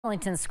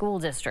Burlington School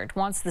District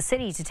wants the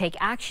city to take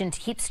action to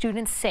keep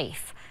students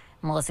safe.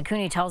 Melissa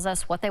Cooney tells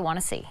us what they want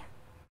to see.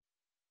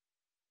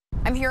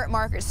 I'm here at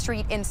Market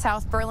Street in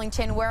South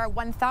Burlington, where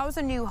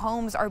 1,000 new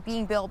homes are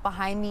being built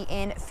behind me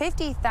in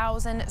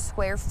 50,000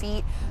 square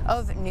feet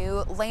of new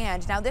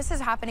land. Now, this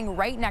is happening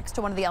right next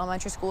to one of the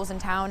elementary schools in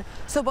town.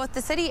 So both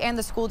the city and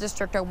the school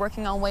district are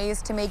working on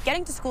ways to make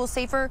getting to school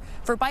safer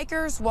for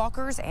bikers,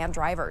 walkers, and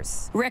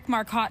drivers. Rick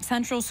Marcotte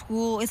Central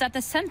School is at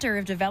the center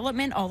of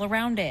development all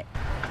around it.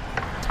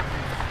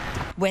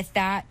 With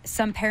that,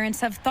 some parents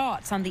have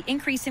thoughts on the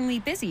increasingly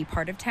busy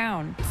part of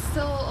town. It's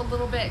still a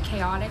little bit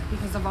chaotic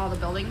because of all the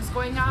buildings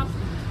going up.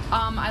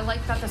 I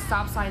like that the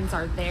stop signs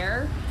are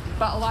there,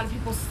 but a lot of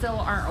people still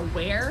aren't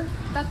aware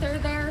that they're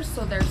there,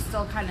 so they're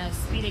still kind of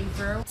speeding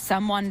through.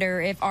 Some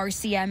wonder if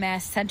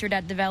RCMS centered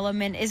at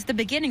development is the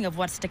beginning of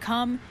what's to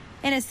come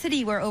in a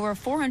city where over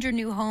 400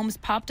 new homes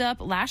popped up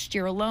last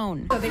year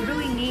alone. So they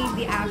really need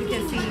the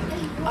advocacy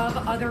of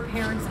other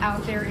parents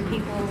out there and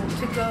people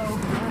to go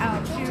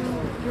out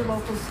to your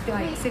local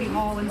city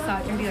hall and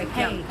such and be like,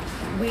 hey,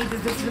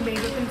 this is a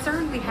major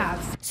concern we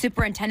have.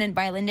 Superintendent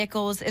Byla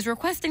Nichols is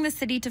requesting the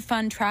city to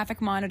fund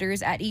traffic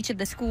monitors at each of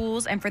the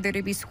schools and for there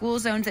to be school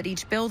zones at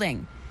each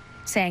building,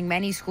 saying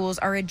many schools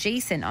are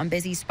adjacent on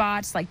busy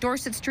spots like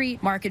Dorset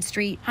Street, Market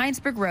Street,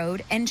 Heinsberg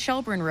Road, and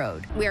Shelburne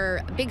Road.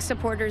 We're big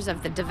supporters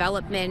of the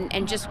development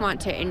and just want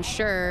to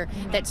ensure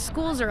that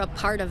schools are a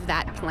part of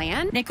that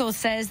plan. Nichols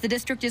says the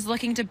district is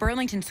looking to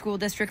Burlington School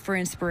District for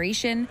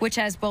inspiration, which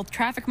has both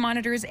traffic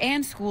monitors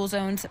and school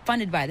zones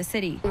funded by the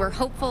city. We're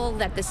hopeful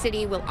that the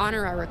city will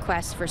honor our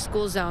request for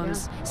school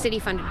zones,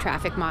 city-funded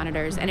traffic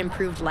monitors, and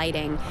improved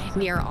lighting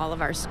near all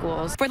of our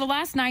schools. For the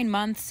last 9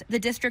 months, the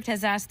district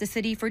has asked the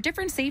city for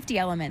different safety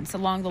elements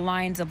along the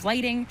lines of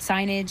lighting,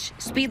 signage,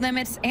 speed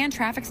limits, and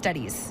traffic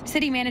studies.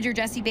 City Manager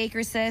Jesse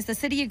Baker says the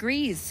city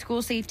agrees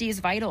school safety is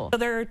vital. So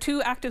there are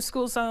 2 active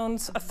school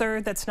zones, a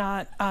third that's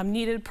not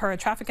needed per a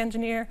traffic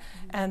engineer,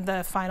 and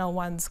the final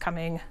one's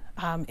coming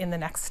in the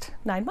next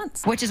 9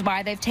 months. Which is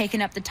why they've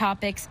taken up the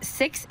topic's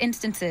 6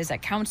 instances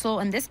at council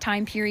in this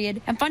time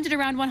period and funded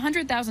around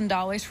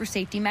 $100,000 for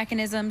safety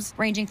mechanisms,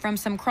 ranging from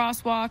some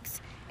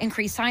crosswalks,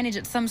 increased signage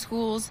at some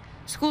schools,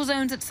 school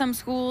zones at some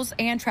schools,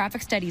 and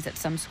traffic studies at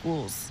some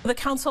schools. The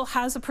council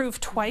has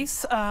approved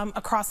twice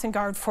a crossing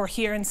guard for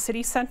here in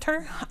City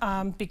Center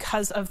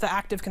because of the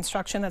active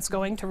construction that's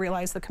going to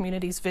realize the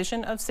community's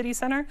vision of City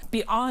Center.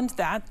 Beyond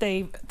that,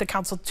 the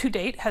council to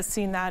date has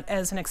seen that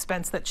as an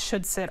expense that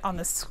should sit on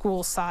the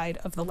school side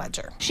of the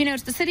ledger. She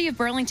notes the city of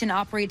Burlington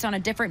operates on a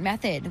different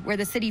method where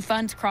the city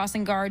funds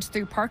crossing guards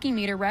through parking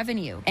meter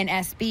revenue. An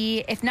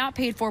SB, if not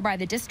paid for by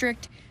the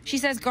district, she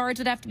says guards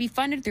would have to be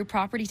funded through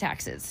property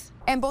taxes.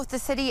 And both the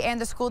city and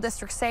the school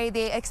district say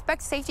they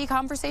expect safety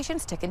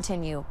conversations to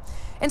continue.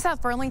 In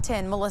South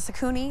Burlington, Melissa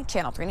Cooney,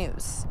 Channel 3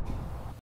 News.